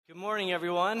Good morning,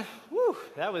 everyone. Woo,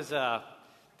 that was,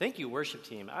 thank you, worship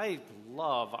team. I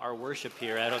love our worship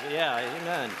here at, yeah,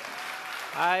 amen.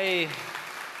 I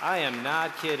am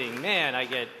not kidding. Man,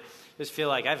 I just feel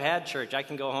like I've had church. I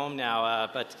can go home now,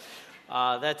 but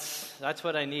that's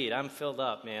what I need. I'm filled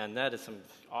up, man. That is some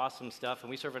awesome stuff, and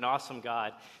we serve an awesome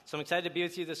God. So I'm excited to be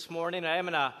with you this morning. I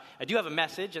do have a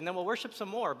message, and then we'll worship some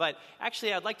more. But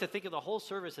actually, I'd like to think of the whole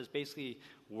service as basically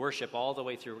worship all the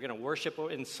way through. We're going to worship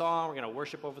in song. We're going to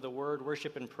worship over the Word,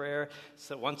 worship in prayer.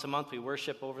 So once a month, we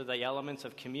worship over the elements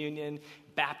of communion,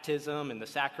 baptism, and the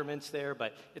sacraments there.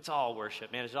 But it's all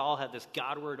worship, man. It's all had this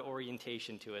Godward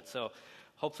orientation to it. So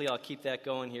hopefully I'll keep that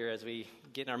going here as we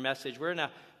get in our message. We're in the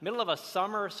middle of a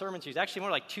summer sermon series, actually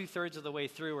more like 2/3 of the way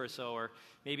through or so, or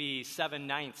maybe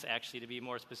 7/9 actually to be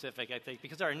more specific, I think,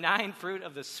 because our 9 fruit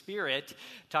of the Spirit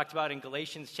talked about in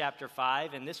Galatians chapter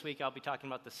 5, and this week I'll be talking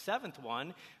about the 7th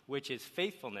one, which is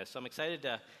faithfulness. So I'm excited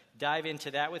to dive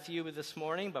into that with you this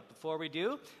morning, but before we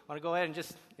do, I want to go ahead and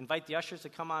just invite the ushers to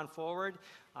come on forward.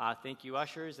 Thank you,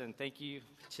 ushers, and thank you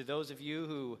to those of you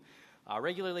who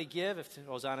regularly give. If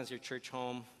Hosanna is your church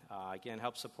home, again,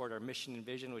 help support our mission and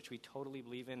vision, which we totally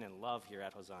believe in and love here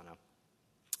at Hosanna.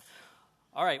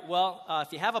 All right, well,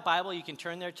 if you have a Bible, you can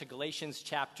turn there to Galatians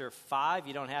chapter 5.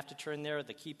 You don't have to turn there.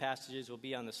 The key passages will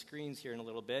be on the screens here in a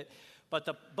little bit. But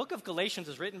the book of Galatians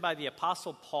is written by the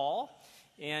Apostle Paul,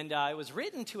 and it was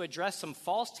written to address some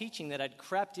false teaching that had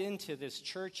crept into this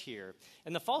church here.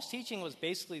 And the false teaching was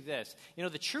basically this. You know,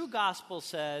 the true gospel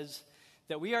says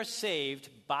that we are saved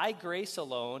by grace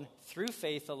alone, through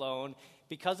faith alone,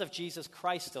 because of Jesus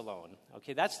Christ alone.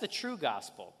 Okay, that's the true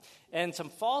gospel. And some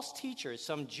false teachers,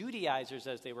 some Judaizers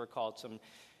as they were called, some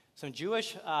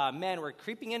Jewish men were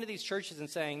creeping into these churches and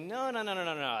saying,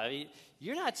 no.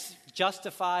 You're not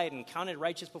justified and counted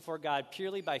righteous before God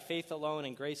purely by faith alone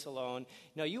and grace alone.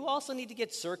 No, you also need to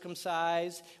get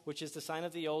circumcised, which is the sign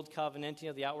of the old covenant,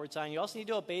 the outward sign. You also need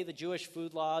to obey the Jewish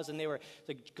food laws. And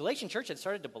the Galatian church had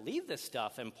started to believe this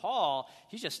stuff. And Paul,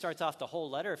 he just starts off the whole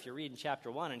letter, if you read in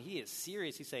chapter 1, and he is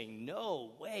serious. He's saying,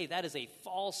 no way, that is a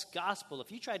false gospel.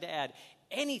 If you tried to add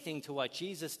anything to what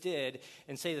Jesus did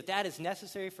and say that is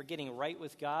necessary for getting right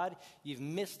with God, you've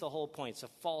missed the whole point. It's a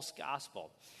false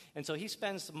gospel. And so he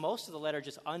spends most of the letter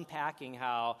just unpacking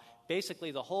how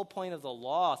basically the whole point of the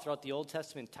law throughout the Old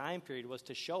Testament time period was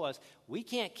to show us we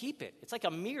can't keep it. It's like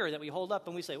a mirror that we hold up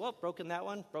and we say, well, broken that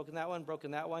one, broken that one,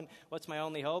 broken that one. What's my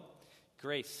only hope?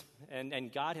 Grace.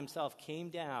 And God himself came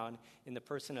down in the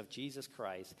person of Jesus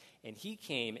Christ, and he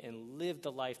came and lived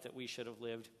the life that we should have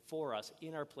lived for us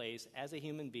in our place as a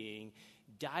human being,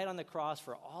 died on the cross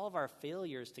for all of our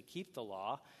failures to keep the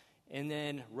law, and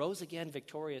then rose again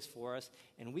victorious for us,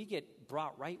 and we get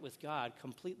brought right with God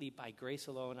completely by grace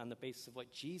alone on the basis of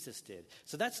what Jesus did.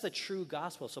 So that's the true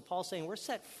gospel. So Paul's saying we're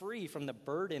set free from the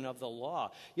burden of the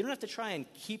law. You don't have to try and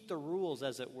keep the rules,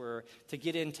 as it were, to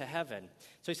get into heaven.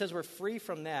 So he says we're free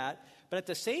from that, but at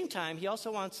the same time, he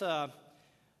also wants to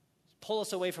pull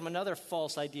us away from another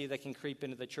false idea that can creep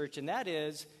into the church, and that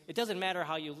is, it doesn't matter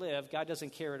how you live. God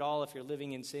doesn't care at all if you're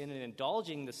living in sin and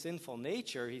indulging the sinful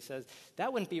nature. He says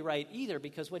that wouldn't be right either,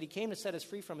 because what he came to set us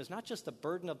free from is not just the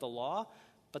burden of the law,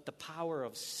 but the power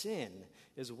of sin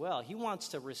as well. He wants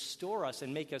to restore us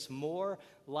and make us more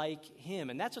like him,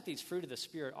 and that's what these fruit of the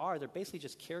Spirit are. They're basically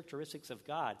just characteristics of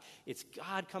God. It's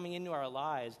God coming into our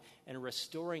lives and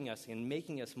restoring us and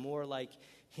making us more like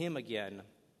him again.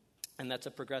 And that's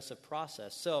a progressive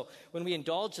process. So when we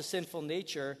indulge the sinful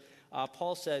nature,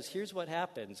 Paul says, here's what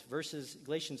happens.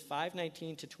 Galatians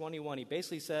 5:19 to 21, he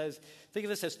basically says, think of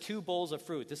this as 2 bowls of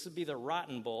fruit. This would be the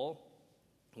rotten bowl.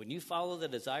 When you follow the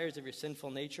desires of your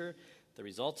sinful nature, the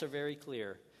results are very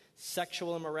clear.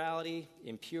 Sexual immorality,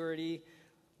 impurity,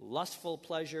 lustful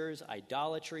pleasures,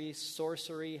 idolatry,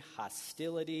 sorcery,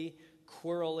 hostility,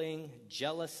 quarreling,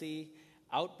 jealousy,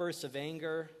 outbursts of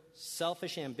anger,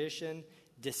 selfish ambition,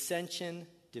 dissension,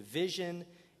 division,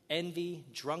 envy,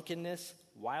 drunkenness,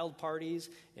 wild parties,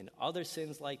 and other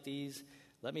sins like these.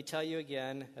 Let me tell you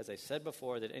again, as I said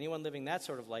before, that anyone living that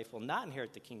sort of life will not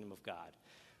inherit the kingdom of God.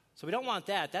 So we don't want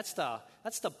that. That's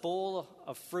the bowl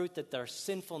of fruit that our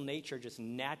sinful nature just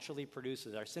naturally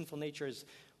produces. Our sinful nature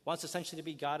wants essentially to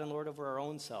be God and Lord over our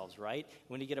own selves, right?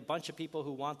 When you get a bunch of people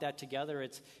who want that together,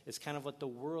 it's kind of what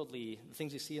the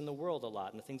things you see in the world a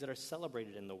lot, and the things that are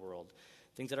celebrated in the world,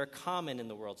 things that are common in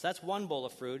the world. So that's one bowl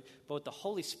of fruit. But what the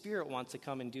Holy Spirit wants to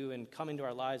come and do and come into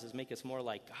our lives is make us more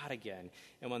like God again.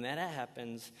 And when that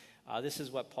happens, this is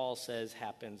what Paul says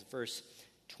happens. Verse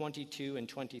 22 and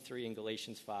 23 in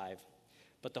Galatians 5.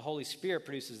 But the Holy Spirit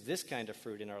produces this kind of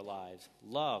fruit in our lives: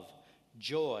 love,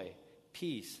 joy,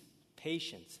 peace,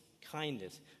 patience,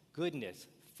 kindness, goodness,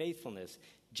 faithfulness,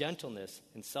 gentleness,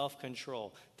 and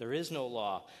self-control. There is no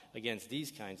law against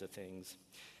these kinds of things.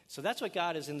 So that's what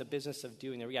God is in the business of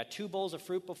doing there. We got 2 bowls of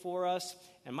fruit before us,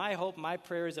 and my hope, my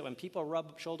prayer is that when people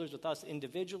rub shoulders with us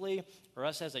individually, or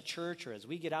us as a church, or as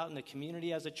we get out in the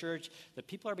community as a church, that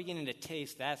people are beginning to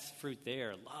taste that fruit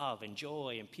there, love and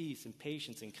joy and peace and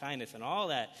patience and kindness and all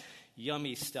that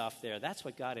yummy stuff there. That's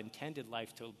what God intended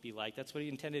life to be like. That's what he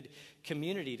intended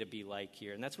community to be like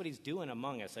here, and that's what he's doing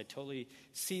among us. I totally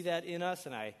see that in us,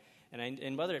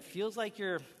 and whether it feels like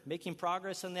you're making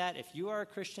progress on that, if you are a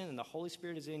Christian and the Holy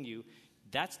Spirit is in you,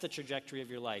 that's the trajectory of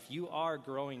your life. You are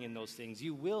growing in those things.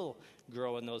 You will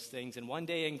grow in those things. And one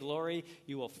day in glory,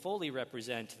 you will fully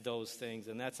represent those things.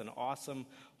 And that's an awesome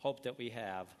hope that we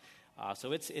have.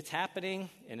 So it's happening,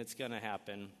 and it's going to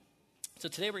happen. So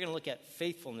today we're going to look at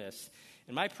faithfulness.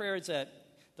 And my prayer is that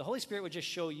the Holy Spirit would just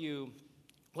show you,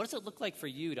 what does it look like for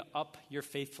you to up your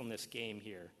faithfulness game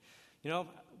here? You know,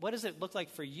 what does it look like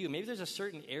for you? Maybe there's a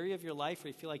certain area of your life where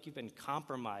you feel like you've been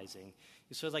compromising.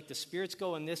 You sort of like the Spirit's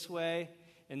going this way,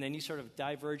 and then you sort of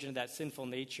diverge into that sinful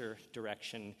nature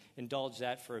direction, indulge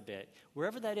that for a bit.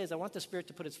 Wherever that is, I want the Spirit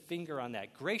to put his finger on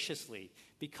that graciously,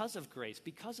 because of grace,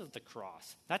 because of the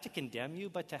cross. Not to condemn you,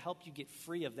 but to help you get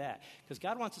free of that. Because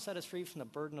God wants to set us free from the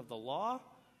burden of the law.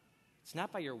 It's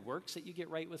not by your works that you get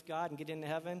right with God and get into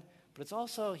heaven, but it's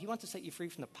also, he wants to set you free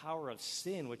from the power of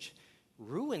sin, which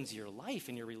ruins your life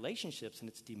and your relationships, and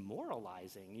it's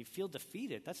demoralizing. You feel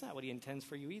defeated. That's not what he intends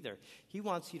for you either. He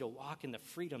wants you to walk in the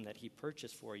freedom that he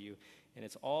purchased for you, and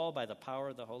it's all by the power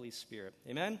of the Holy Spirit.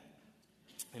 Amen?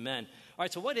 Amen. All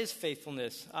right, so what is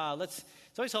faithfulness?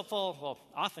 It's always helpful,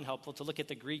 often helpful, to look at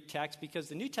the Greek text, because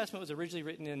the New Testament was originally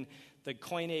written in the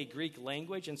Koine Greek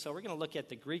language, and so we're going to look at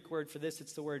the Greek word for this.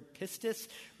 It's the word pistis,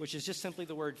 which is just simply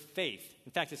the word faith.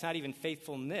 In fact, it's not even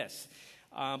faithfulness.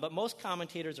 But most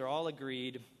commentators are all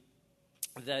agreed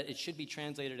that it should be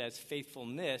translated as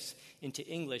faithfulness into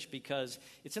English, because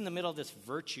it's in the middle of this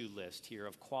virtue list here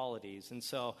of qualities. And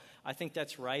so I think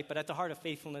that's right. But at the heart of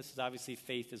faithfulness is obviously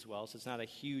faith as well. So it's not a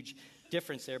huge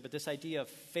difference there. But this idea of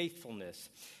faithfulness.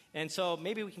 And so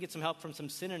maybe we can get some help from some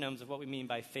synonyms of what we mean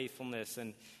by faithfulness.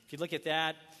 And if you look at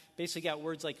that, basically got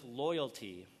words like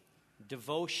loyalty,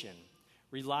 devotion,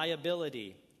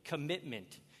 reliability,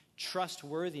 commitment,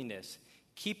 trustworthiness,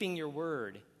 keeping your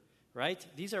word, right?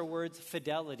 These are words,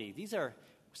 fidelity. These are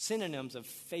synonyms of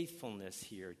faithfulness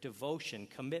here, devotion,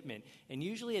 commitment. And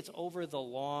usually it's over the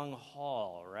long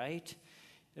haul, right?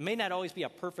 It may not always be a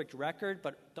perfect record,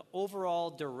 but the overall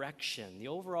direction, the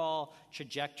overall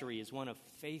trajectory is one of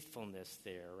faithfulness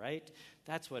there, right?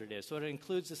 That's what it is. So it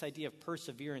includes this idea of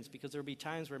perseverance, because there will be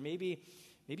times where maybe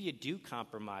you do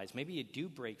compromise, maybe you do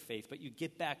break faith, but you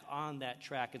get back on that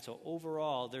track. And so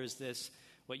overall, there's this,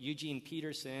 what Eugene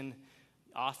Peterson,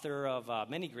 author of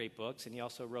many great books, and he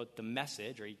also wrote The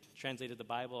Message, or he translated the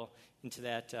Bible into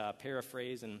that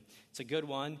paraphrase, and it's a good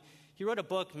one. He wrote a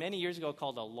book many years ago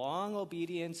called A Long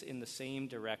Obedience in the Same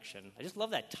Direction. I just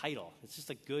love that title. It's just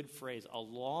a good phrase, a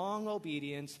long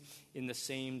obedience in the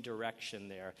same direction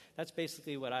there. That's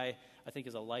basically what I think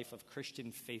is a life of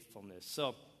Christian faithfulness.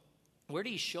 So where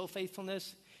do you show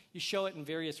faithfulness? You show it in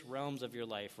various realms of your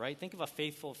life, right? Think of a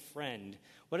faithful friend.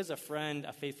 What is a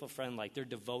faithful friend like? They're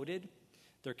devoted,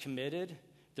 they're committed,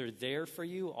 they're there for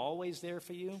you, always there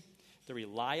for you. They're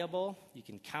reliable, you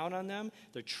can count on them.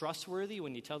 They're trustworthy.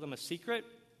 When you tell them a secret,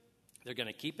 they're going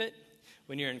to keep it.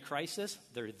 When you're in crisis,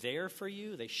 they're there for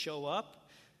you, they show up,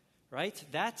 right?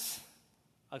 That's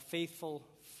a faithful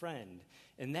friend.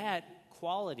 And that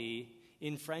quality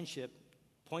in friendship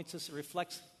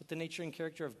reflects what the nature and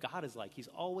character of God is like. He's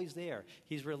always there.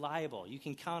 He's reliable. You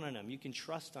can count on him. You can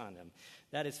trust on him.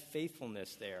 That is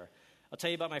faithfulness there. I'll tell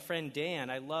you about my friend Dan.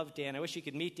 I love Dan. I wish you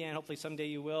could meet Dan. Hopefully someday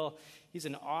you will. He's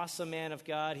an awesome man of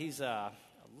God. I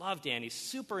love Dan. He's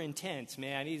super intense,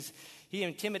 man. He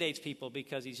intimidates people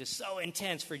because he's just so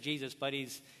intense for Jesus, but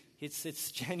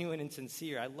it's genuine and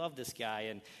sincere. I love this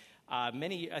guy. And I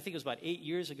think it was about 8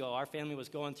 years ago, our family was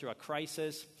going through a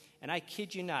crisis. And I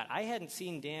kid you not, I hadn't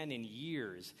seen Dan in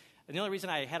years. And the only reason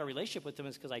I had a relationship with him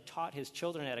is because I taught his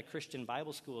children at a Christian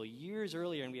Bible school years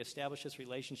earlier, and we established this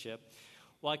relationship.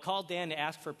 Well, I called Dan to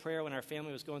ask for prayer when our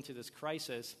family was going through this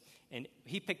crisis, and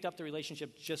he picked up the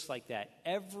relationship just like that.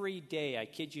 Every day, I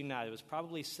kid you not, it was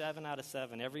probably 7 out of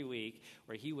 7 every week,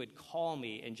 where he would call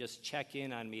me and just check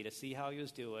in on me to see how he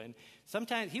was doing.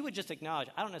 Sometimes he would just acknowledge,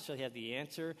 I don't necessarily have the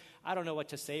answer. I don't know what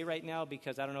to say right now,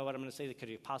 because I don't know what I'm going to say that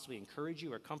could possibly encourage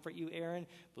you or comfort you, Aaron,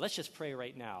 but let's just pray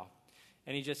right now.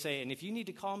 And he just say, and if you need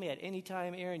to call me at any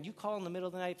time, Aaron, you call in the middle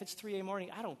of the night. If it's 3 a.m. morning,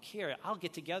 I don't care. I'll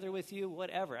get together with you,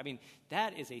 whatever. I mean,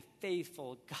 that is a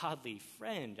faithful, godly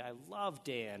friend. I love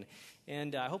Dan.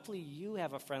 And hopefully you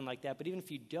have a friend like that. But even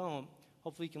if you don't,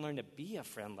 hopefully you can learn to be a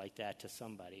friend like that to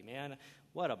somebody. Man,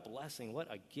 what a blessing,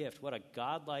 what a gift, what a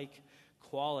godlike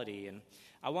quality. And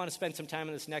I want to spend some time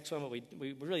on this next one, but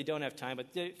we really don't have time.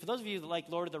 But for those of you that like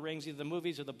Lord of the Rings, either the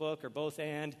movies or the book or both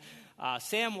and,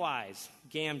 Samwise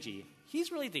Gamgee,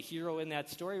 he's really the hero in that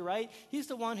story, right? He's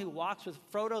the one who walks with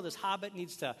Frodo. This hobbit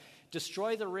needs to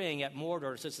destroy the ring at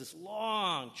Mordor. So it's this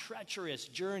long, treacherous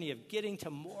journey of getting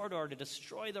to Mordor to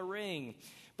destroy the ring.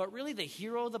 But really the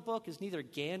hero of the book is neither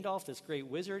Gandalf, this great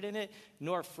wizard in it,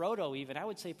 nor Frodo even. I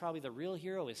would say probably the real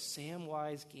hero is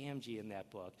Samwise Gamgee in that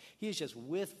book. He is just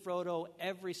with Frodo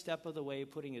every step of the way,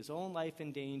 putting his own life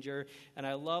in danger. And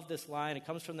I love this line. It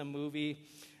comes from the movie.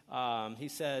 He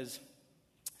says,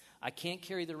 I can't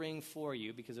carry the ring for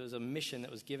you because it was a mission that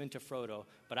was given to Frodo,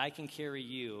 but I can carry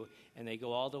you. And they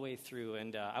go all the way through.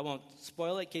 And I won't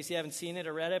spoil it in case you haven't seen it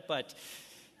or read it, but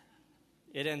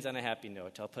it ends on a happy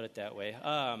note. I'll put it that way.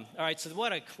 All right, so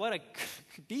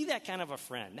be that kind of a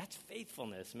friend. That's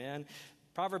faithfulness, man.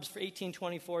 Proverbs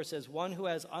 18:24 says, one who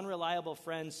has unreliable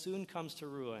friends soon comes to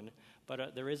ruin,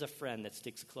 but there is a friend that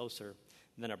sticks closer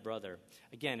than a brother.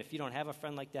 Again, if you don't have a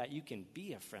friend like that, you can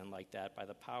be a friend like that by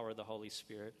the power of the Holy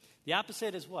Spirit. The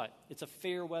opposite is what? It's a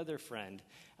fair weather friend.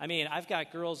 I mean, I've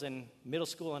got girls in middle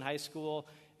school and high school,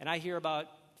 and I hear about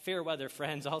fair weather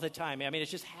friends all the time. I mean, it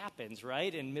just happens,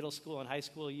 right? In middle school and high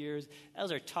school years,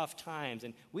 those are tough times.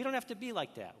 And we don't have to be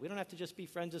like that. We don't have to just be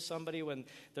friends with somebody when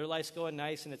their life's going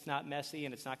nice and it's not messy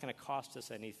and it's not going to cost us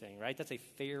anything, right? That's a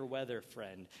fair weather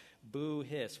friend. Boo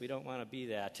hiss. We don't want to be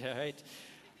that, all right?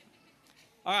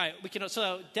 All right,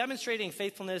 so demonstrating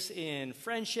faithfulness in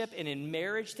friendship and in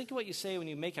marriage. Think of what you say when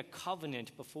you make a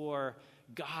covenant before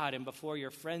God and before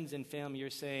your friends and family. You're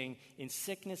saying, in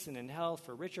sickness and in health,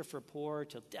 for rich or for poor,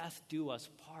 till death do us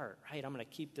part, right? I'm going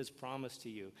to keep this promise to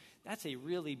you. That's a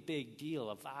really big deal,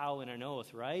 a vow and an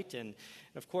oath, right? And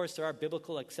of course, there are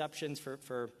biblical exceptions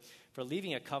for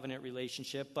leaving a covenant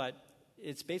relationship, but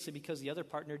it's basically because the other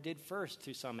partner did first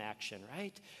through some action,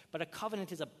 right? But a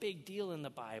covenant is a big deal in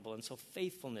the Bible, and so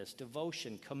faithfulness,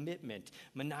 devotion, commitment,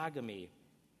 monogamy.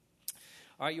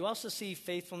 All right, you also see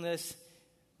faithfulness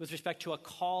with respect to a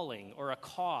calling or a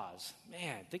cause.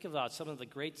 Man, think about some of the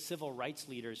great civil rights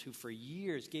leaders who for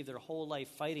years gave their whole life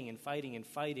fighting and fighting and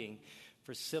fighting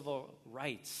for civil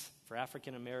rights for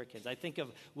African Americans. I think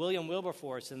of William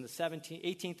Wilberforce in the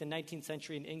 18th and 19th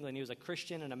century in England. He was a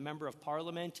Christian and a member of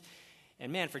Parliament.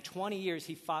 And man, for 20 years,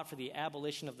 he fought for the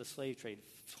abolition of the slave trade.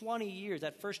 20 years,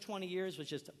 that first 20 years was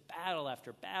just battle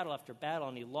after battle after battle,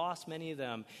 and he lost many of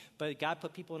them. But God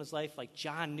put people in his life like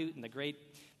John Newton, the great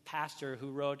pastor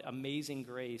who wrote Amazing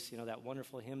Grace, that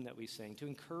wonderful hymn that we sing, to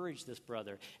encourage this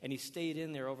brother. And he stayed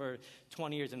in there over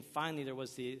 20 years, and finally there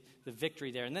was the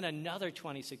victory there. And then another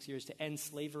 26 years to end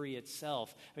slavery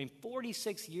itself.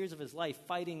 46 years of his life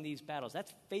fighting these battles.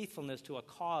 That's faithfulness to a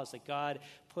cause that God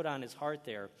put on his heart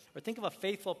there. Or think of a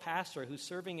faithful pastor who's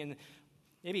serving in,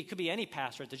 maybe it could be any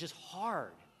pastor, that's just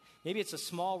hard. Maybe it's a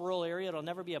small rural area. It'll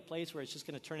never be a place where it's just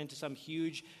going to turn into some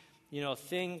huge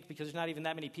thing, because there's not even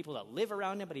that many people that live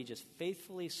around him, but he just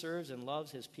faithfully serves and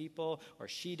loves his people, or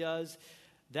she does.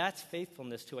 That's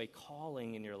faithfulness to a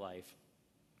calling in your life.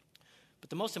 But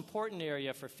the most important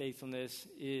area for faithfulness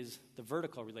is the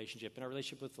vertical relationship, in our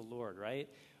relationship with the Lord, right?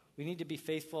 We need to be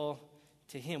faithful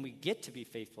to him. We get to be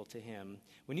faithful to him.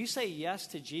 When you say yes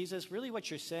to Jesus, really what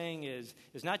you're saying is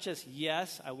not just,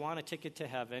 yes, I want a ticket to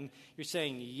heaven. You're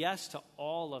saying yes to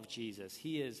all of Jesus.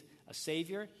 He is a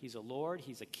Savior, he's a Lord,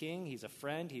 he's a King, he's a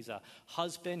friend, he's a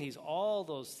husband, he's all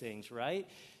those things, right?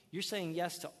 You're saying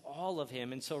yes to all of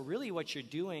him. And so really what you're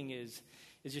doing is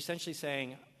you're essentially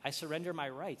saying, I surrender my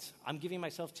rights. I'm giving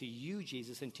myself to you,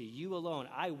 Jesus, and to you alone.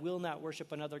 I will not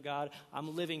worship another God.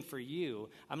 I'm living for you.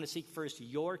 I'm going to seek first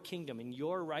your kingdom and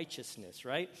your righteousness,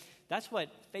 right? That's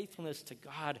what faithfulness to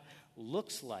God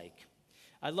looks like.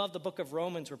 I love the book of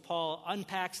Romans where Paul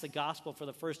unpacks the gospel for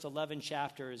the first 11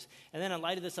 chapters. And then in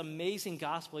light of this amazing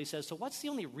gospel, he says, so what's the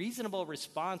only reasonable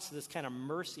response to this kind of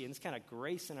mercy and this kind of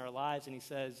grace in our lives? And he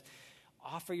says,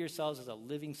 offer yourselves as a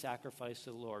living sacrifice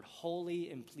to the Lord, holy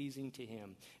and pleasing to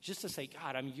him. Just to say,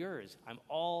 God, I'm yours. I'm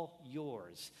all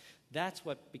yours. That's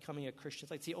what becoming a Christian is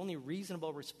like. It's the only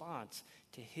reasonable response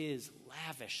to his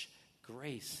lavish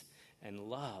grace and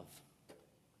love.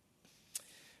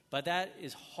 But that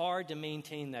is hard to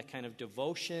maintain, that kind of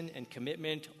devotion and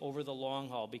commitment over the long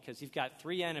haul, because you've got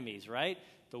three enemies, right?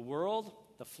 The world,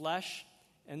 the flesh,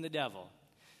 and the devil.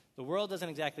 The world doesn't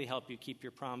exactly help you keep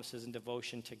your promises and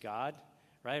devotion to God.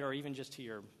 right? Or even just to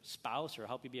your spouse or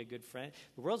help you be a good friend.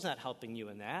 The world's not helping you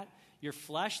in that. Your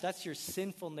flesh, that's your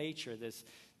sinful nature, this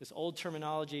old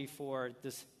terminology for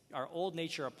this, our old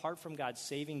nature apart from God's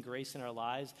saving grace in our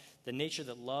lives, the nature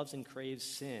that loves and craves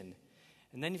sin.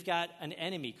 And then you've got an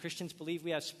enemy. Christians believe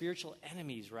we have spiritual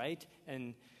enemies, right?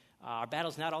 And our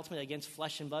battle's not ultimately against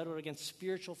flesh and blood, but against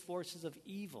spiritual forces of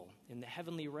evil in the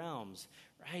heavenly realms,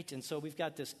 right? And so we've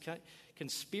got this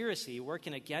conspiracy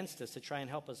working against us to try and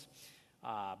help us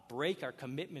break our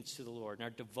commitments to the Lord and our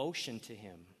devotion to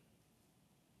Him.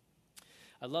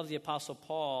 I love the Apostle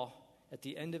Paul at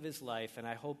the end of his life, and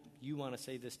I hope you want to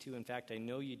say this too. In fact, I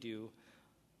know you do.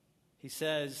 He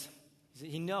says,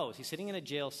 he knows, he's sitting in a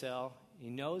jail cell, he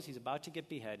knows he's about to get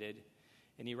beheaded,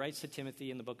 and he writes to Timothy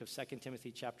in the book of 2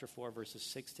 Timothy chapter 4, verses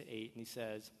 6 to 8, and he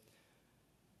says,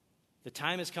 "The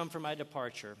time has come for my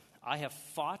departure. I have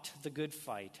fought the good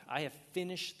fight. I have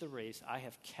finished the race. I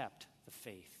have kept the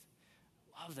faith."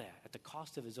 Love that. At the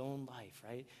cost of his own life,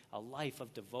 right? A life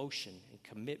of devotion and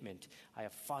commitment. I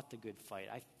have fought the good fight.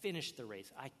 I finished the race.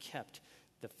 I kept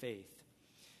the faith.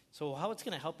 So how it's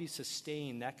going to help you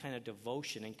sustain that kind of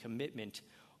devotion and commitment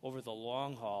over the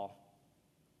long haul?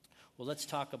 Well, let's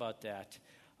talk about that.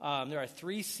 There are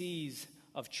 3 C's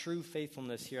of true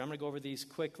faithfulness here. I'm going to go over these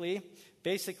quickly.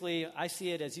 Basically, I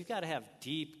see it as you've got to have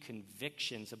deep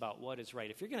convictions about what is right.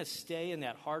 If you're going to stay in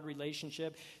that hard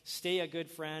relationship, stay a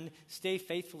good friend, stay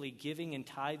faithfully giving and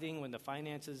tithing when the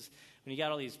finances, when you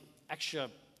got all these extra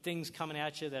things coming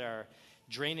at you that are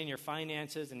draining your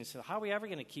finances, and you say, how are we ever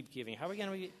going to keep giving? How are we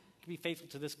going to be faithful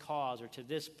to this cause or to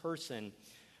this person?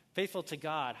 Faithful to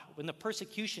God. When the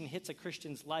persecution hits a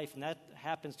Christian's life, and that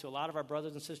happens to a lot of our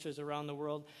brothers and sisters around the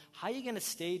world, how are you going to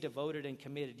stay devoted and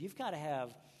committed? You've got to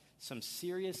have some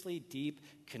seriously deep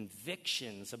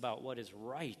convictions about what is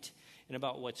right and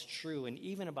about what's true, and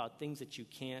even about things that you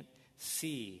can't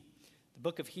see. The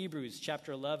book of Hebrews,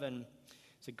 chapter 11,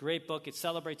 it's a great book. It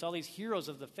celebrates all these heroes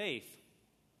of the faith.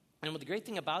 And the great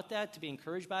thing about that, to be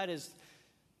encouraged by it, is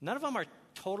none of them are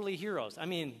totally heroes. I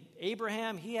mean,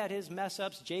 Abraham, he had his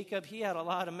mess-ups. Jacob, he had a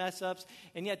lot of mess-ups.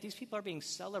 And yet these people are being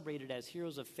celebrated as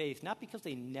heroes of faith, not because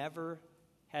they never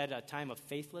had a time of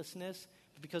faithlessness,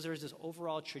 but because there is this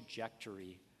overall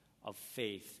trajectory of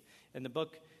faith. And the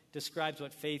book describes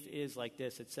what faith is like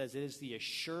this. It says it is the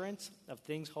assurance of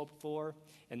things hoped for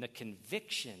and the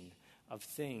conviction of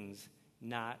things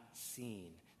not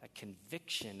seen. A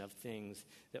conviction of things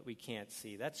that we can't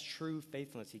see. That's true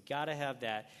faithfulness. You got to have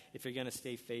that if you're going to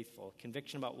stay faithful.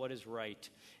 Conviction about what is right,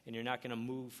 and you're not going to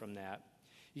move from that.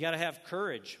 You got to have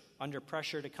courage under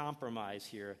pressure to compromise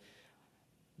here.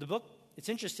 It's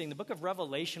interesting, the book of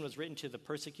Revelation was written to the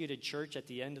persecuted church at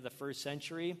the end of the first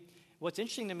century. What's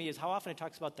interesting to me is how often it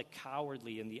talks about the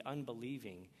cowardly and the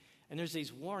unbelieving. And there's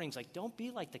these warnings like, don't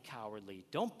be like the cowardly.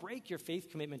 Don't break your faith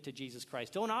commitment to Jesus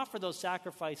Christ. Don't offer those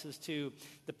sacrifices to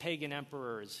the pagan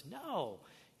emperors. No,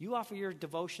 you offer your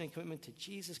devotion and commitment to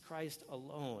Jesus Christ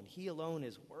alone. He alone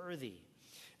is worthy.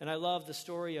 And I love the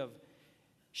story of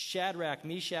Shadrach,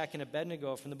 Meshach, and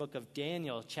Abednego from the book of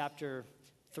Daniel, chapter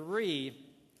 3.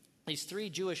 These 3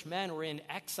 Jewish men were in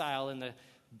exile in the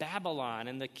Babylon,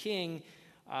 and the king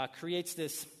creates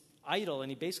this idol, and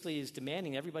he basically is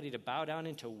demanding everybody to bow down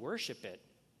and to worship it.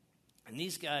 And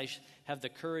these guys have the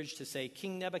courage to say,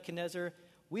 King Nebuchadnezzar,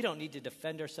 we don't need to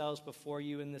defend ourselves before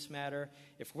you in this matter.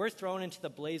 If we're thrown into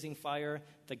the blazing fire,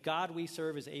 the God we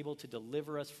serve is able to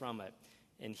deliver us from it,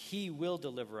 and he will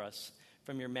deliver us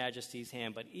from your majesty's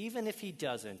hand. But even if he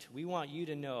doesn't, we want you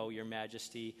to know, your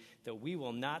majesty, that we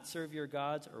will not serve your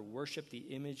gods or worship the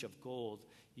image of gold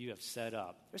you have set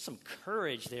up. There's some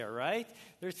courage there, right?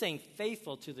 They're saying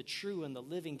faithful to the true and the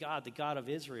living God, the God of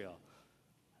Israel.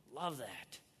 I love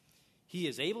that. He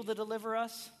is able to deliver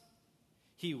us.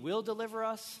 He will deliver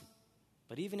us.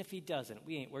 But even if he doesn't,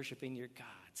 we ain't worshiping your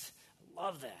gods. I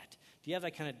love that. Do you have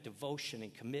that kind of devotion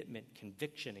and commitment,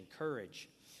 conviction and courage?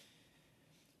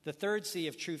 The 3rd C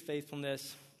of true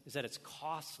faithfulness is that it's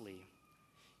costly.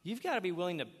 You've got to be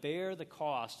willing to bear the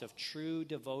cost of true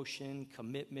devotion,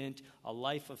 commitment, a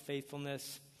life of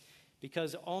faithfulness,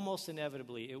 because almost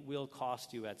inevitably it will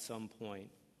cost you at some point.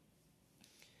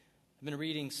 I've been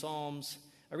reading Psalms.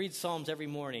 I read Psalms every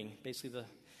morning, basically.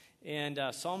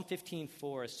 Psalm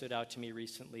 15:4 stood out to me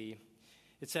recently.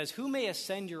 It says, "Who may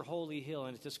ascend your holy hill?"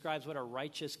 And it describes what a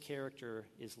righteous character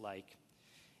is like.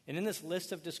 And in this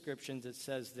list of descriptions, it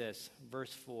says this,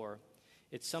 verse 4,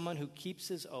 it's someone who keeps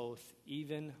his oath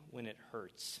even when it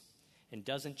hurts and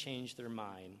doesn't change their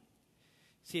mind.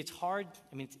 See, it's hard.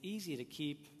 It's easy to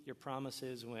keep your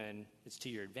promises when it's to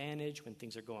your advantage, when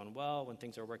things are going well, when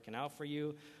things are working out for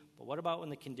you. But what about when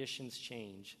the conditions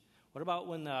change? What about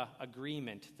when the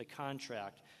agreement, the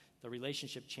contract, the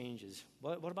relationship changes?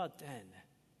 What about then?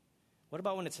 What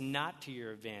about when it's not to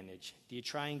your advantage? Do you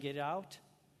try and get out?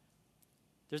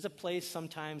 There's a place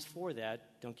sometimes for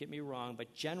that, don't get me wrong,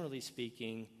 but generally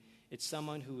speaking, it's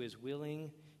someone who is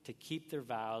willing to keep their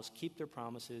vows, keep their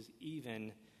promises,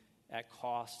 even at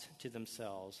cost to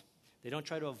themselves. They don't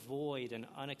try to avoid an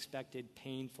unexpected,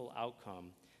 painful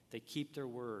outcome. They keep their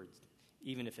words,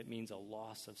 even if it means a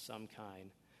loss of some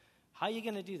kind. How are you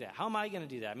going to do that? How am I going to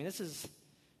do that? I mean, this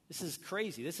is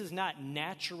crazy. This is not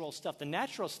natural stuff. The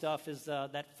natural stuff is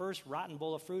that first rotten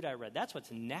bowl of fruit I read. That's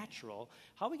what's natural.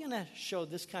 How are we going to show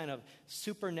this kind of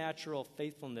supernatural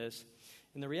faithfulness?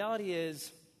 And the reality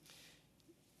is,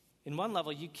 in one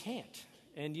level, you can't,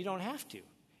 and you don't have to.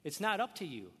 It's not up to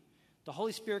you. The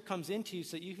Holy Spirit comes into you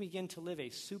so that you can begin to live a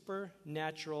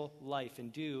supernatural life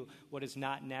and do what is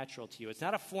not natural to you. It's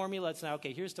not a formula. It's not,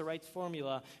 okay, here's the right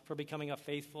formula for becoming a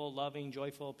faithful, loving,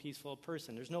 joyful, peaceful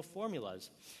person. There's no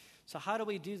formulas. So how do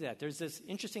we do that? There's this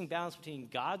interesting balance between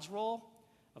God's role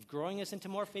of growing us into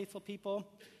more faithful people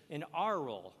and our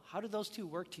role. How do those two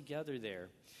work together there?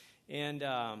 And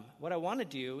what I want to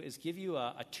do is give you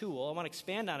a tool. I want to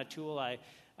expand on a tool I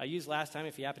used last time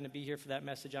if you happen to be here for that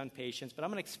message on patience. But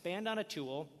I'm going to expand on a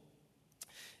tool,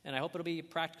 and I hope it'll be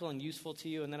practical and useful to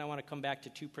you. And then I want to come back to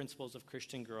 2 principles of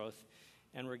Christian growth,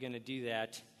 and we're going to do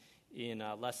that in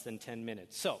less than 10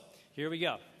 minutes. So here we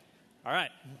go. All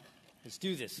right, let's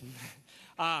do this.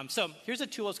 So here's a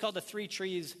tool. It's called the 3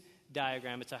 trees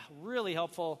diagram. It's a really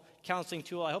helpful counseling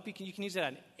tool. I hope you can use it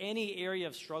on any area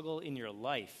of struggle in your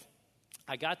life.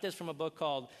 I got this from a book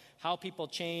called How People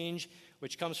Change,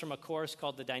 which comes from a course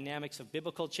called The Dynamics of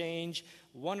Biblical Change.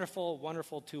 Wonderful,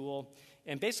 wonderful tool.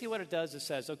 And basically what it does is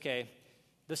says, okay,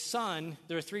 the sun,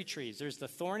 there are 3 trees. There's the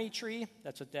thorny tree.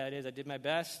 That's what that is. I did my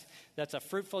best. That's a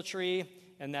fruitful tree,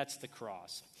 and that's the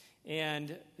cross. And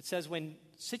it says when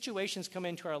situations come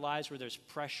into our lives where there's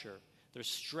pressure, there's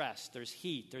stress, there's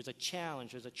heat, there's a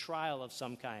challenge, there's a trial of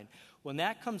some kind, when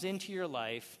that comes into your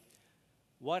life,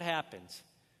 what happens?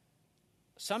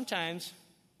 Sometimes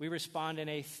we respond in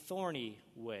a thorny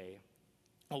way,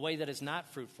 a way that is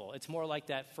not fruitful. It's more like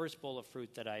that first bowl of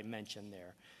fruit that I mentioned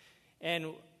there.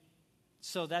 And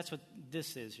so that's what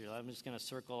this is here. I'm just going to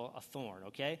circle a thorn,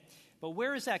 okay? But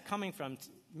where is that coming from?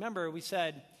 Remember, we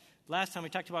said last time we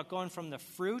talked about going from the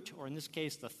fruit, or in this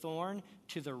case the thorn,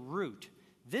 to the root.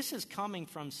 This is coming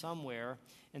from somewhere,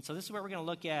 and so this is where we're going to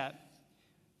look at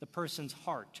the person's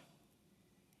heart.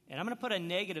 And I'm going to put a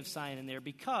negative sign in there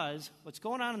because what's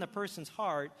going on in the person's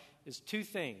heart is 2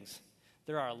 things.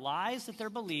 There are lies that they're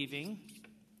believing,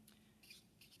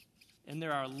 and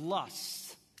there are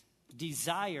lusts,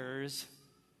 desires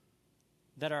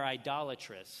that are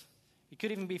idolatrous. It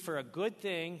could even be for a good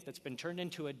thing that's been turned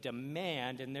into a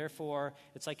demand, and therefore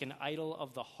it's like an idol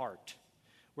of the heart.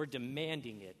 We're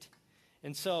demanding it.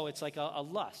 And so it's like a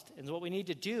lust. And what we need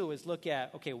to do is look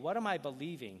at, okay, what am I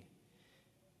believing?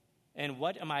 And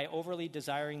what am I overly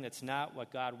desiring that's not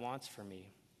what God wants for me?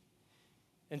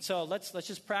 And so let's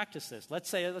just practice this. Let's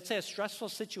say a stressful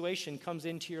situation comes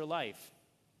into your life.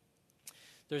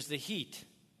 There's the heat.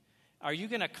 Are you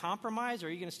going to compromise, or are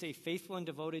you going to stay faithful and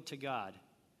devoted to God?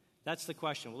 That's the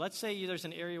question. Well, let's say there's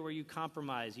an area where you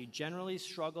compromise. You generally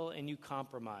struggle and you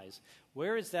compromise.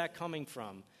 Where is that coming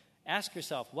from? Ask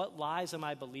yourself, what lies am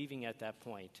I believing at that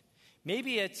point?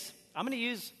 Maybe it's, I'm going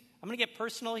to get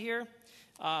personal here.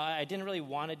 I didn't really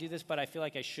want to do this, but I feel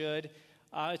like I should.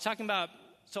 It's talking about,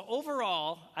 so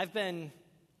overall, I've been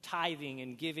tithing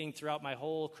and giving throughout my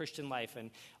whole Christian life. And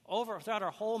throughout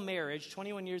our whole marriage,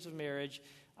 21 years of marriage,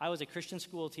 I was a Christian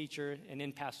school teacher and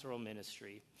in pastoral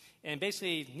ministry. And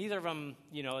basically, neither of them,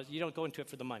 you don't go into it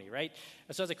for the money, right?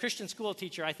 So as a Christian school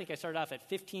teacher, I think I started off at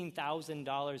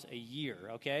 $15,000 a year,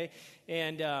 okay?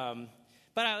 And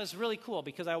but it was really cool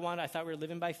because I thought we were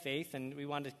living by faith, and we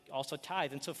wanted to also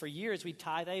tithe. And so for years, we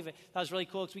tithe. That was really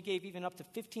cool because we gave even up to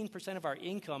 15% of our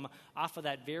income off of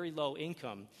that very low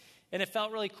income. And it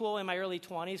felt really cool in my early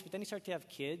 20s, but then you start to have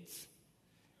kids,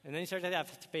 and then you start to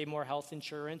have to pay more health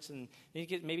insurance, and then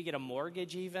you maybe get a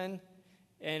mortgage even,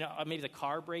 and maybe the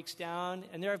car breaks down.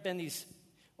 And there have been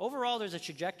overall, there's a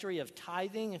trajectory of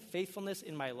tithing and faithfulness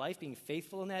in my life, being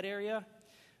faithful in that area.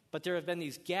 But there have been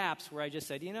these gaps where I just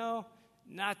said,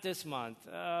 not this month.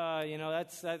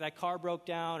 That car broke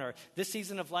down, or this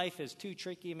season of life is too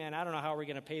tricky, man. I don't know how we're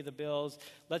going to pay the bills.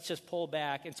 Let's just pull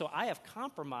back. And so I have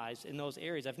compromised in those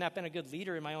areas. I've not been a good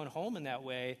leader in my own home in that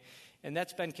way, and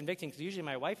that's been convicting because usually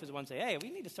my wife is the one to say, hey,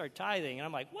 we need to start tithing. And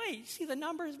I'm like, wait, you see the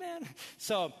numbers, man?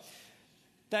 So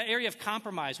that area of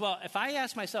compromise. Well, if I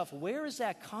ask myself, where is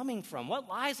that coming from? What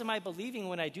lies am I believing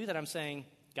when I do that? I'm saying,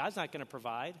 God's not going to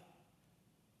provide.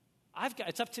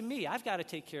 It's up to me. I've got to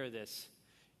take care of this.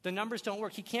 The numbers don't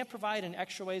work. He can't provide in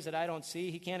extra ways that I don't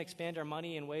see. He can't expand our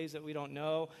money in ways that we don't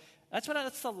know. That's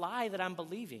the lie that I'm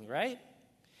believing, right?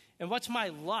 And what's my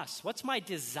lust? What's my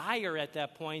desire at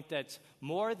that point that's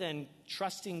more than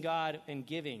trusting God and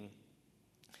giving?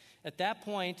 At that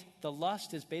point, the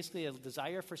lust is basically a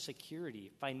desire for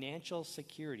security, financial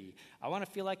security. I want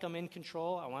to feel like I'm in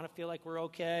control. I want to feel like we're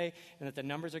okay and that the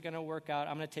numbers are going to work out.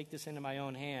 I'm going to take this into my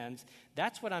own hands.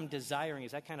 That's what I'm desiring,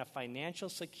 is that kind of financial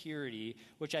security,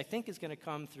 which I think is going to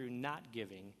come through not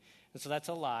giving. And so that's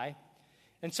a lie.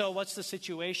 And so what's the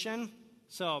situation?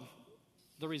 So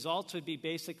the results would be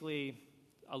basically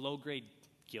a low-grade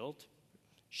guilt,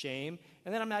 shame,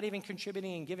 and then I'm not even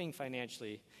contributing and giving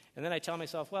financially. And then I tell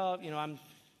myself, well,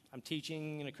 I'm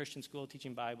teaching in a Christian school,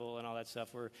 teaching Bible and all that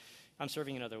stuff, where I'm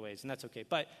serving in other ways, and that's okay.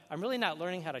 But I'm really not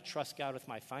learning how to trust God with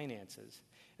my finances.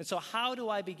 And so how do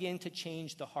I begin to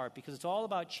change the heart? Because it's all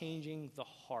about changing the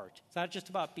heart. It's not just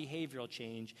about behavioral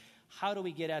change. How do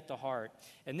we get at the heart?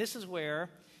 And this is where,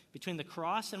 between the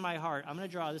cross and my heart, I'm going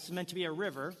to draw, this is meant to be a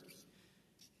river,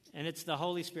 and it's the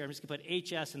Holy Spirit. I'm just going to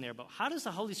put HS in there. But how does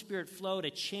the Holy Spirit flow to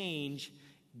change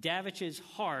Davich's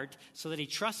heart so that he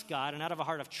trusts God, and out of a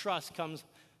heart of trust comes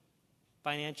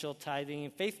financial tithing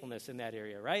and faithfulness in that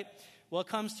area, right? Well, it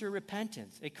comes through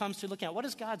repentance. It comes through looking at, what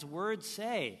does God's word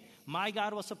say? My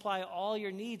God will supply all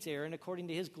your needs, Aaron, according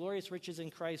to his glorious riches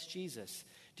in Christ Jesus.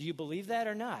 Do you believe that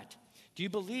or not? Do you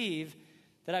believe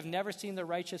that I've never seen the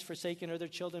righteous forsaken or their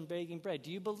children begging bread?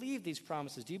 Do you believe these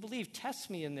promises? Do you believe, test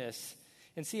me in this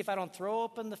and see if I don't throw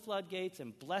open the floodgates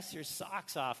and bless your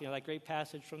socks off, that great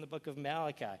passage from the book of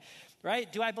Malachi,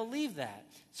 right? Do I believe that?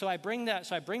 So I bring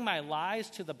my lies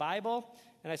to the Bible,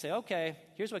 and I say, okay,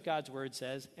 here's what God's word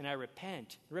says, and I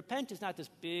repent. Repent is not this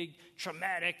big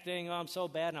traumatic thing, I'm so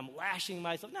bad and I'm lashing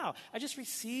myself. No, I just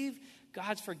receive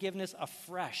God's forgiveness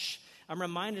afresh. I'm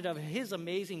reminded of his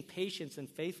amazing patience and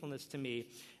faithfulness to me.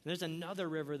 And there's another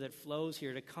river that flows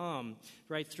here to come,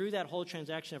 right, through that whole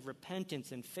transaction of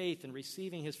repentance and faith and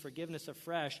receiving his forgiveness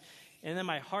afresh. And then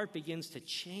my heart begins to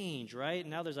change, right? And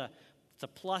now it's a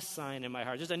plus sign in my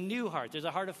heart. There's a new heart. There's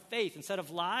a heart of faith. Instead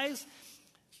of lies,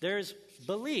 there's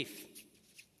belief.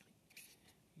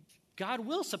 God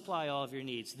will supply all of your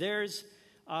needs. There's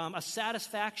a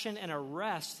satisfaction and a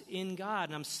rest in God,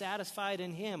 and I'm satisfied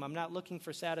in him. I'm not looking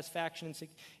for satisfaction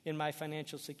in my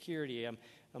financial security. I'm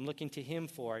looking to him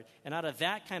for it. And out of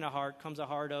that kind of heart comes a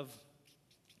heart of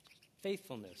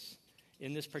faithfulness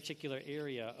in this particular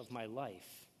area of my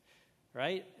life,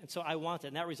 right? And so I want it,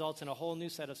 and that results in a whole new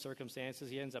set of circumstances.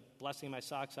 He ends up blessing my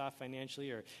socks off financially,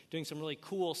 or doing some really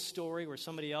cool story where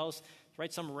somebody else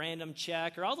writes some random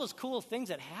check, or all those cool things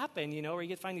that happen, where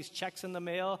you find these checks in the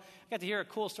mail. I got to hear a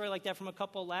cool story like that from a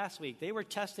couple last week. They were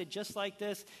tested just like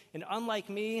this, and unlike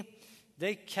me,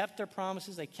 they kept their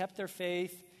promises, they kept their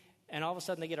faith, and all of a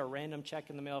sudden they get a random check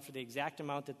in the mail for the exact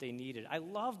amount that they needed. I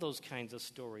love those kinds of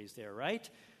stories there, right?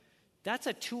 That's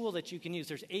a tool that you can use.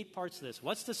 There's 8 parts to this.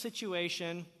 What's the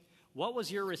situation? What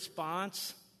was your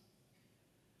response?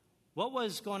 What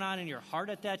was going on in your heart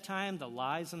at that time, the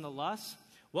lies and the lusts?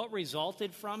 What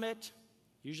resulted from it?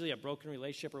 Usually a broken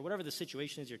relationship or whatever the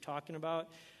situation is you're talking about.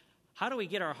 How do we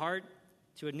get our heart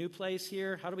to a new place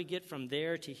here? How do we get from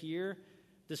there to here?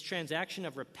 This transaction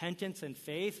of repentance and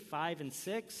faith, 5 and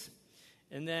 6.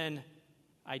 And then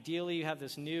ideally you have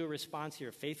this new response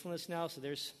here, faithfulness now. So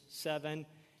there's 7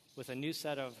 with a new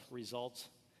set of results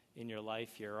in your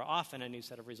life here, or often a new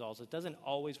set of results. It doesn't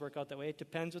always work out that way. It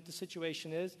depends what the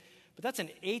situation is. But that's an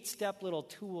 8-step little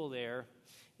tool there.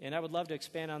 And I would love to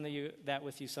expand on that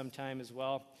with you sometime as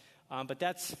well. But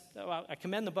I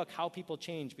commend the book, How People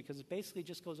Change, because it basically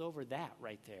just goes over that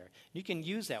right there. You can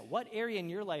use that. What area in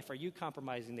your life are you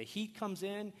compromising? The heat comes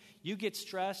in, you get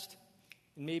stressed,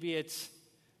 and maybe it's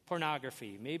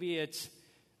pornography. Maybe it's,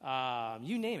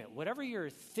 you name it. Whatever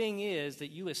your thing is that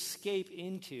you escape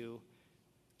into,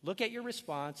 look at your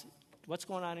response. What's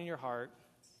going on in your heart?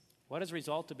 What has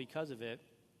resulted because of it?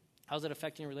 How's it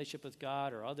affecting your relationship with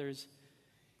God or others?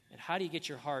 And how do you get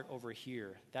your heart over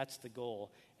here? That's the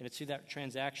goal. And it's through that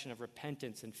transaction of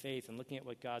repentance and faith and looking at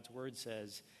what God's word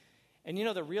says. And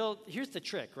here's the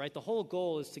trick, right? The whole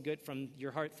goal is to get from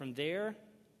your heart from there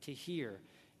to here.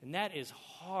 And that is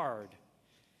hard.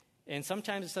 And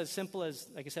sometimes it's as simple as,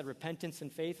 like I said, repentance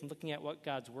and faith and looking at what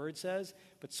God's word says.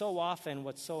 But so often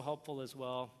what's so helpful as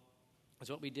well is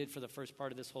what we did for the first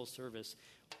part of this whole service,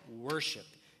 worship.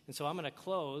 And so I'm going to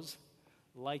close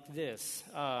like this.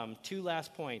 2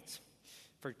 last points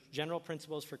for general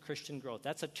principles for Christian growth.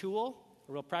 That's a tool,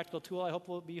 a real practical tool I hope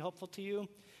will be helpful to you.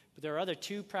 But there are other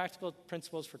 2 practical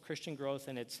principles for Christian growth,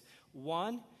 and it's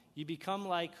 1, You become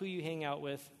like who you hang out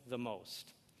with the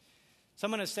most.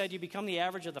 Someone has said you become the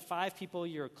average of the 5 people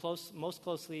you're most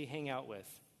closely hang out with.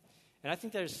 And I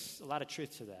think there's a lot of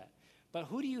truth to that. But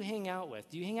who do you hang out with?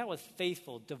 Do you hang out with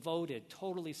faithful, devoted,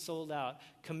 totally sold out,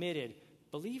 committed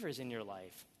believers in your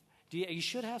life? You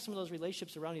should have some of those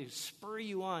relationships around you spur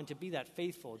you on to be that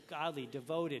faithful, godly,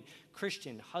 devoted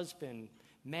Christian husband,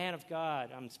 man of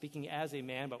God. I'm speaking as a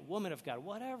man, but woman of God,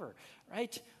 whatever,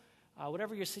 right?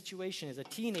 Whatever your situation is, a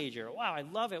teenager. Wow, I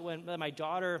love it when my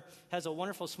daughter has a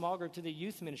wonderful small group to the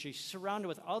youth ministry. She's surrounded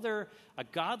with a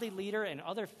godly leader and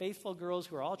other faithful girls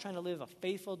who are all trying to live a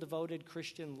faithful, devoted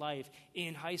Christian life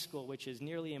in high school, which is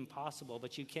nearly impossible,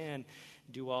 but you can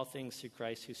do all things through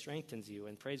Christ who strengthens you.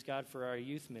 And praise God for our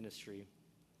youth ministry.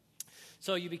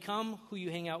 So you become who you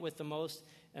hang out with the most,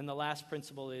 and the last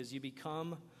principle is you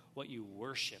become what you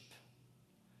worship.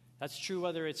 That's true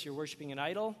whether it's you're worshiping an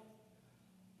idol,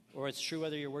 or it's true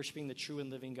whether you're worshiping the true and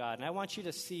living God. And I want you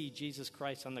to see Jesus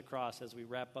Christ on the cross as we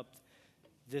wrap up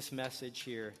this message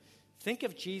here. Think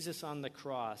of Jesus on the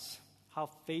cross, how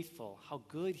faithful, how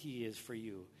good he is for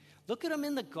you. Look at him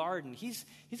in the garden. He's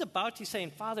about to say,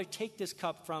 Father, take this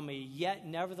cup from me, yet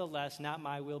nevertheless, not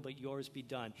my will, but yours be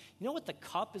done. You know what the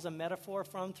cup is a metaphor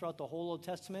from throughout the whole Old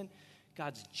Testament?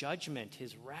 God's judgment,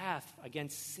 his wrath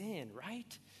against sin,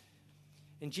 right?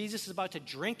 And Jesus is about to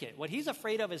drink it. What he's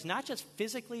afraid of is not just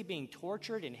physically being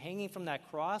tortured and hanging from that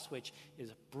cross, which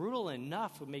is brutal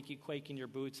enough, would make you quake in your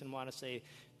boots and want to say,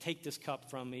 take this cup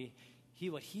from me.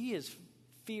 What he is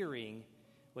fearing,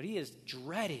 what he is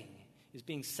dreading, is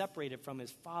being separated from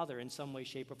his Father in some way,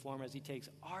 shape, or form as he takes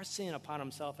our sin upon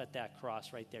himself at that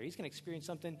cross right there. He's going to experience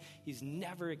something he's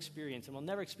never experienced and will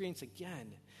never experience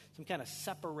again, some kind of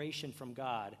separation from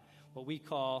God, what we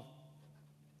call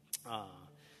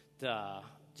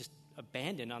just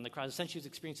abandoned on the cross. Essentially, he was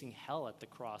experiencing hell at the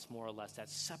cross, more or less, that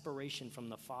separation from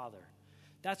the Father.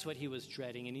 That's what he was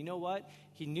dreading. And you know what?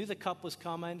 He knew the cup was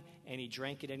coming, and he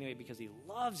drank it anyway because he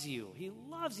loves you. He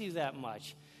loves you that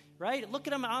much, right? Look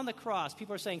at him on the cross.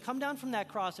 People are saying, come down from that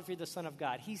cross if you're the Son of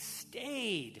God. He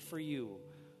stayed for you.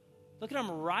 Look at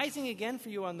him rising again for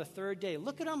you on the 3rd day.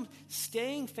 Look at him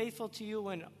staying faithful to you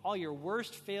in all your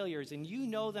worst failures, and you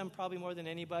know them probably more than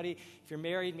anybody. If you're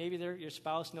married, maybe your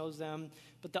spouse knows them.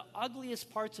 But the ugliest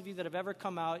parts of you that have ever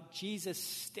come out, Jesus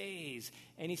stays,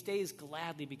 and he stays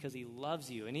gladly because he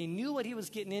loves you. And he knew what he was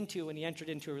getting into when he entered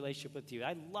into a relationship with you.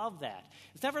 I love that.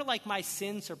 It's never like my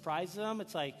sin surprises him.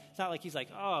 It's not like he's like,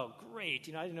 oh, great,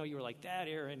 I didn't know you were like that,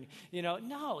 Aaron.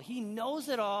 No, he knows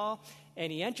it all,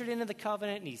 and he entered into the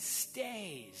covenant, and he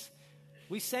stays.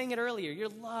 We sang it earlier. Your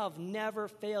love never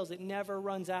fails. It never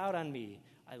runs out on me.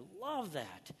 I love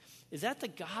that. Is that the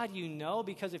God you know?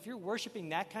 Because if you're worshiping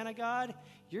that kind of God,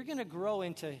 you're going to grow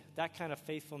into that kind of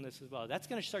faithfulness as well. That's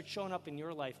going to start showing up in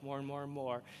your life more and more and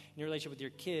more, in your relationship with your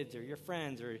kids or your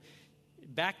friends, or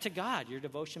back to God, your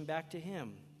devotion back to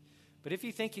him. But if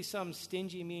you think he's some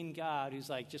stingy, mean God who's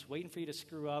like just waiting for you to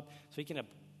screw up so he can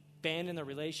abandon the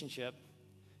relationship,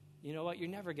 you know what? You're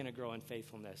never going to grow in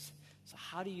faithfulness. So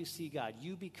how do you see God?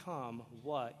 You become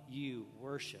what you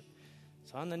worship.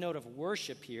 So on the note of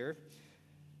worship here,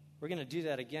 we're going to do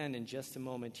that again in just a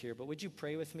moment here. But would you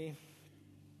pray with me?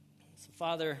 So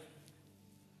Father,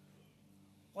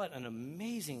 what an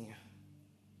amazing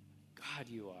God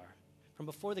you are. From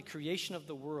before the creation of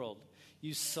the world,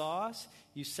 you saw us,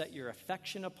 you set your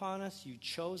affection upon us, you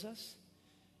chose us.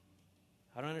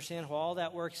 I don't understand how all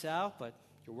that works out, but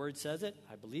your word says it.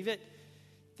 I believe it.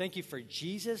 Thank you for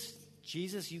Jesus.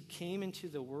 Jesus, you came into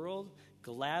the world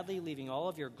gladly, leaving all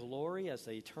of your glory as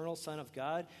the eternal Son of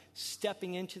God,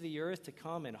 stepping into the earth to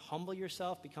come and humble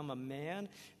yourself, become a man, and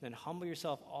then humble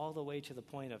yourself all the way to the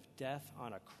point of death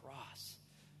on a cross.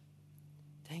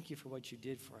 Thank you for what you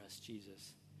did for us,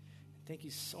 Jesus. Thank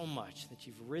you so much that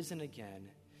you've risen again.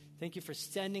 Thank you for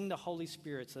sending the Holy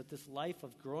Spirit so that this life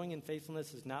of growing in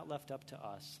faithfulness is not left up to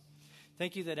us.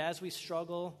 Thank you that as we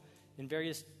struggle in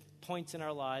various points in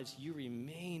our lives, you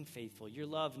remain faithful. Your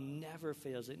love never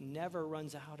fails. It never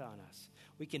runs out on us.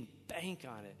 We can bank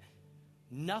on it.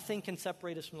 Nothing can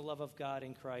separate us from the love of God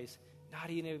in Christ, not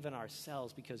even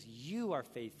ourselves, because you are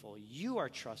faithful. You are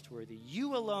trustworthy.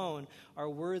 You alone are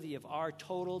worthy of our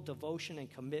total devotion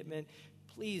and commitment.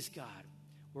 Please, God,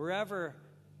 wherever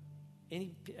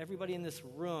everybody in this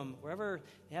room, wherever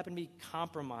they happen to be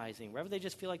compromising, wherever they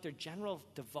just feel like their general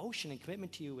devotion and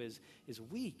commitment to you is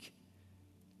weak,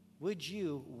 would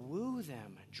you woo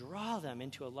them, draw them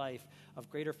into a life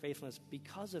of greater faithfulness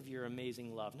because of your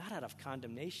amazing love, not out of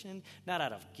condemnation, not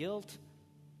out of guilt,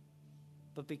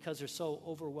 but because they're so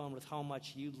overwhelmed with how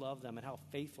much you love them and how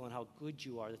faithful and how good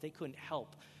you are that they couldn't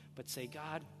help but say,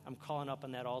 God, I'm calling up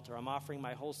on that altar. I'm offering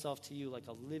my whole self to you like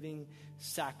a living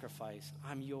sacrifice.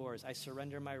 I'm yours. I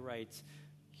surrender my rights.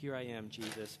 Here I am,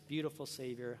 Jesus. Beautiful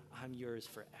Savior. I'm yours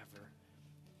forever.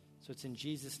 So it's in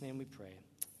Jesus' name we pray.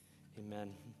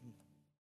 Amen.